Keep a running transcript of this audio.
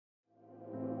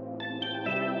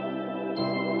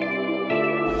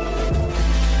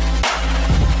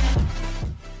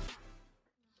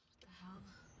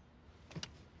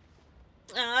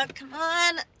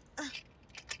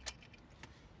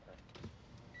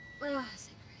Oh,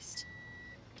 thank Christ.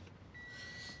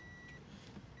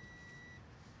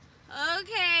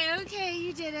 Okay,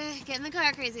 you did it. Get in the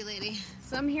car, crazy lady.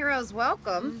 Some heroes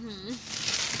welcome.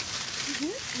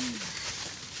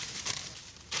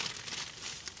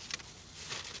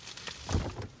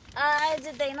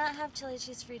 Did they not have chili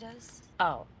cheese Fritos?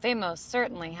 Oh, they most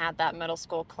certainly had that middle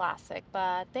school classic,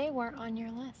 but they weren't on your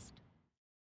list.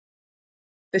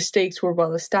 The stakes were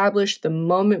well established the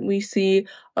moment we see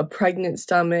a pregnant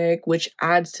stomach, which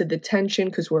adds to the tension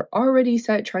because we're already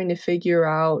set trying to figure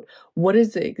out what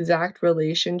is the exact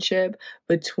relationship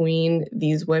between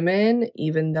these women,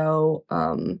 even though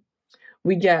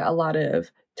we get a lot of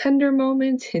tender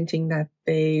moments hinting at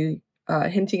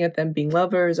them being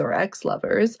lovers or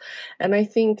ex-lovers. And I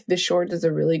think the short does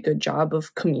a really good job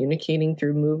of communicating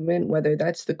through movement, whether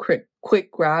that's the quick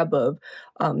grab of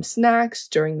snacks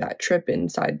during that trip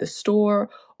inside the store,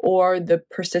 or the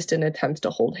persistent attempts to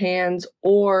hold hands,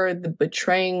 or the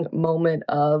betraying moment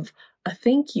of a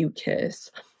thank you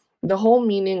kiss. The whole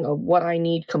meaning of what I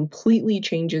need completely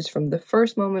changes from the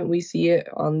first moment we see it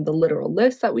on the literal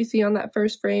list that we see on that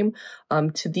first frame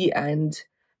to the end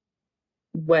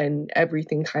when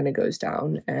everything kind of goes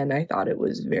down. And I thought it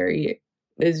was really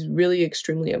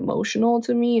extremely emotional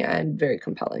to me and very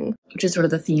compelling. Which is sort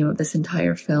of the theme of this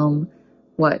entire film,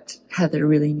 what Heather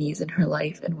really needs in her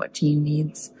life and what Jean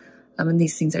needs. And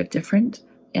these things are different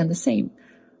and the same.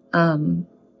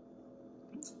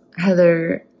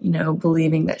 Heather,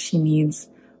 believing that she needs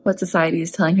what society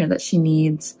is telling her that she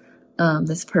needs,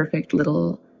 this perfect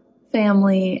little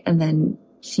family, and then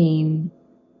Jean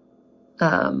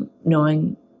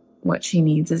knowing what she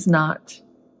needs is not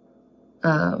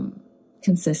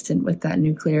consistent with that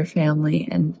nuclear family,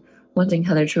 and wanting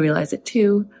Heather to realize it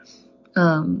too.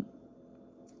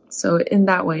 So in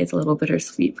that way, it's a little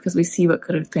bittersweet because we see what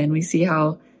could have been. We see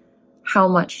how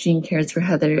much Jean cares for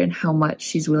Heather and how much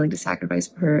she's willing to sacrifice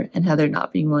for her, and Heather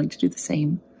not being willing to do the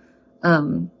same.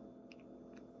 I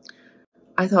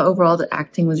thought overall the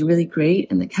acting was really great,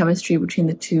 and the chemistry between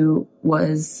the two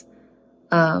was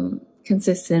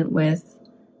consistent with,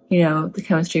 the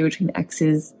chemistry between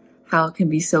exes, how it can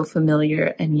be so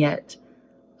familiar and yet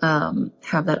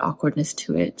have that awkwardness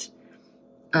to it.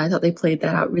 I thought they played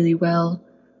that out really well.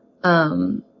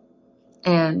 And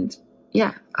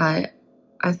yeah, I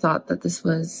thought that this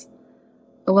was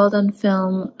a well done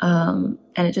film, and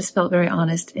it just felt very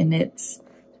honest in its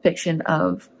depiction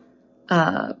of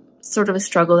sort of a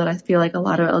struggle that I feel like a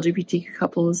lot of LGBTQ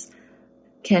couples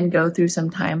can go through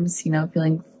sometimes,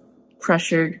 feeling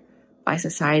pressured by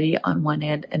society on one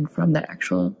end and from their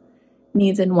actual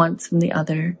needs and wants from the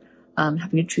other,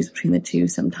 having to choose between the two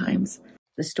sometimes.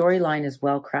 The storyline is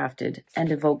well crafted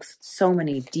and evokes so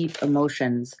many deep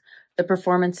emotions. The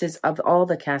performances of all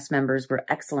the cast members were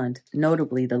excellent,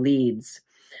 notably the leads.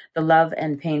 The love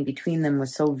and pain between them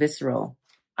was so visceral.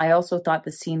 I also thought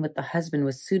the scene with the husband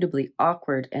was suitably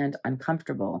awkward and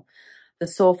uncomfortable. The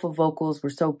soulful vocals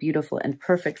were so beautiful and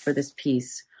perfect for this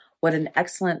piece. What an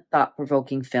excellent,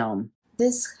 thought-provoking film.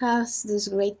 This has this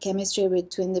great chemistry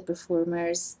between the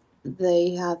performers.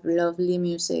 They have lovely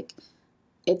music.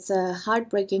 It's a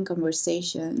heartbreaking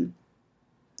conversation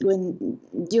when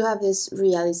you have this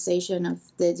realization of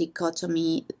the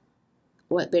dichotomy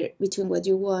between what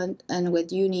you want and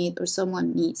what you need or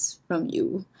someone needs from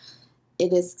you.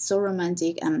 It is so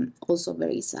romantic and also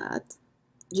very sad.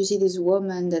 You see this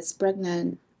woman that's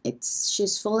pregnant.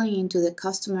 She's falling into the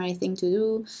customary thing to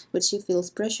do, what she feels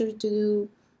pressured to do,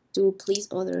 to please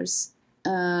others.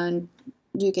 And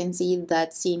you can see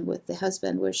that scene with the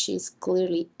husband where she's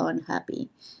clearly unhappy.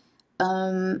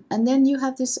 And then you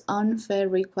have this unfair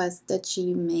request that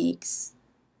she makes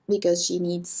because she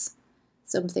needs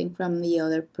something from the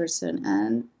other person.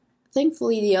 And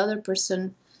thankfully the other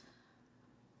person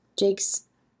takes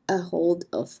a hold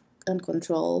of and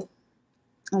control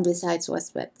and decides what's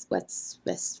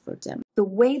best for them. The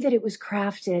way that it was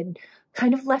crafted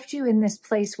kind of left you in this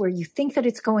place where you think that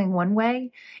it's going one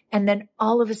way, and then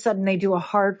all of a sudden they do a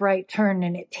hard right turn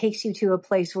and it takes you to a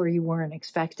place where you weren't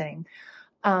expecting.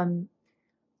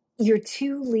 Your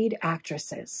two lead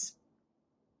actresses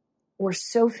were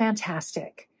so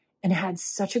fantastic and had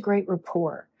such a great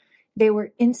rapport. They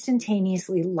were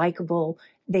instantaneously likable.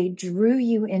 They drew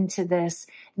you into this.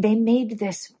 They made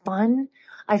this fun.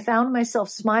 I found myself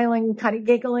smiling, kind of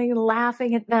giggling and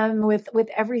laughing at them with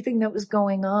everything that was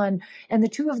going on. And the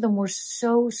two of them were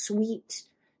so sweet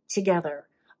together.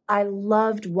 I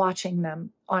loved watching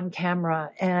them on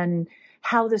camera and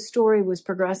how the story was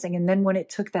progressing. And then when it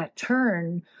took that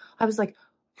turn, I was like,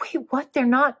 wait, what? They're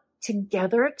not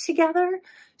together?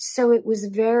 So it was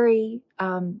very,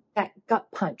 that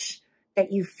gut punch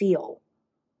that you feel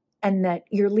and that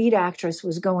your lead actress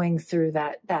was going through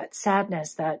that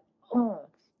sadness, that, oh,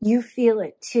 you feel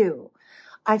it too.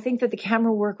 I think that the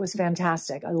camera work was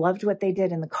fantastic. I loved what they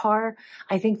did in the car.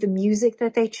 I think the music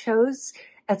that they chose,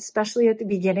 especially at the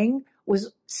beginning,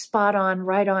 was spot on,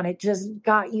 right on. It just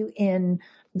got you in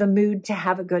the mood to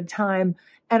have a good time.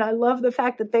 And I love the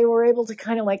fact that they were able to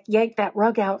kind of like yank that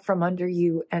rug out from under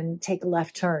you and take a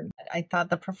left turn. I thought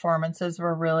the performances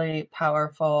were really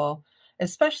powerful,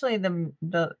 especially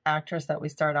the actress that we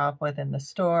start off with in the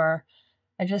store.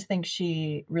 I just think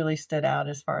she really stood out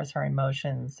as far as her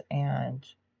emotions and,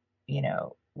 you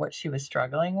know, what she was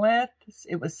struggling with.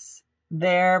 It was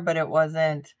there, but it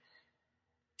wasn't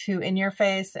too in your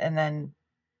face. And then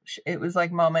it was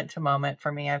like moment to moment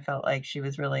for me. I felt like she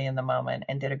was really in the moment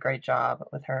and did a great job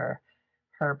with her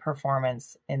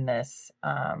performance in this.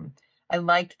 I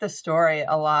liked the story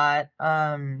a lot.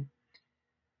 I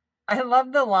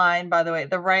love the line, by the way.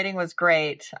 The writing was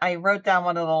great. I wrote down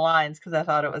one of the lines because I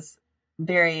thought it was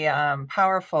very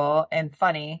powerful and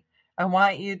funny. I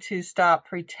want you to stop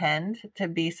pretend to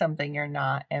be something you're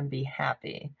not and be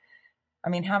happy. I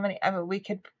mean, we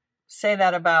could say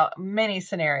that about many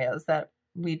scenarios that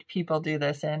people do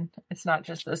this in. It's not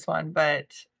just this one,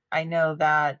 but I know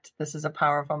that this is a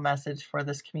powerful message for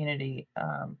this community.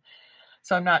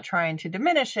 So I'm not trying to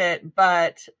diminish it,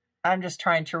 but I'm just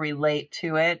trying to relate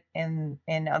to it in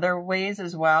other ways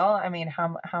as well. I mean,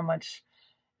 how much,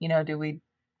 do we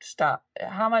stop?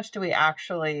 How much do we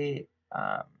actually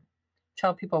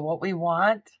tell people what we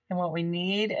want and what we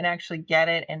need and actually get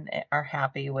it and are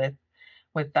happy with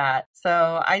that?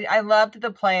 So I loved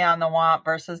the play on the want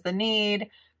versus the need.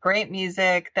 Great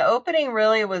music. The opening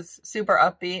really was super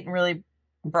upbeat and really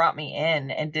brought me in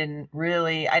and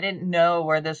I didn't know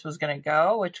where this was going to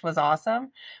go, which was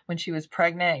awesome. When she was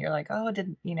pregnant, you're like, oh,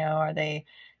 are they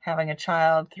having a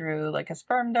child through like a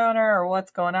sperm donor or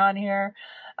what's going on here?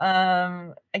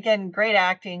 Again, great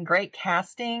acting, great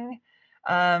casting.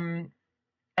 I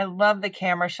love the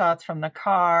camera shots from the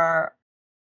car.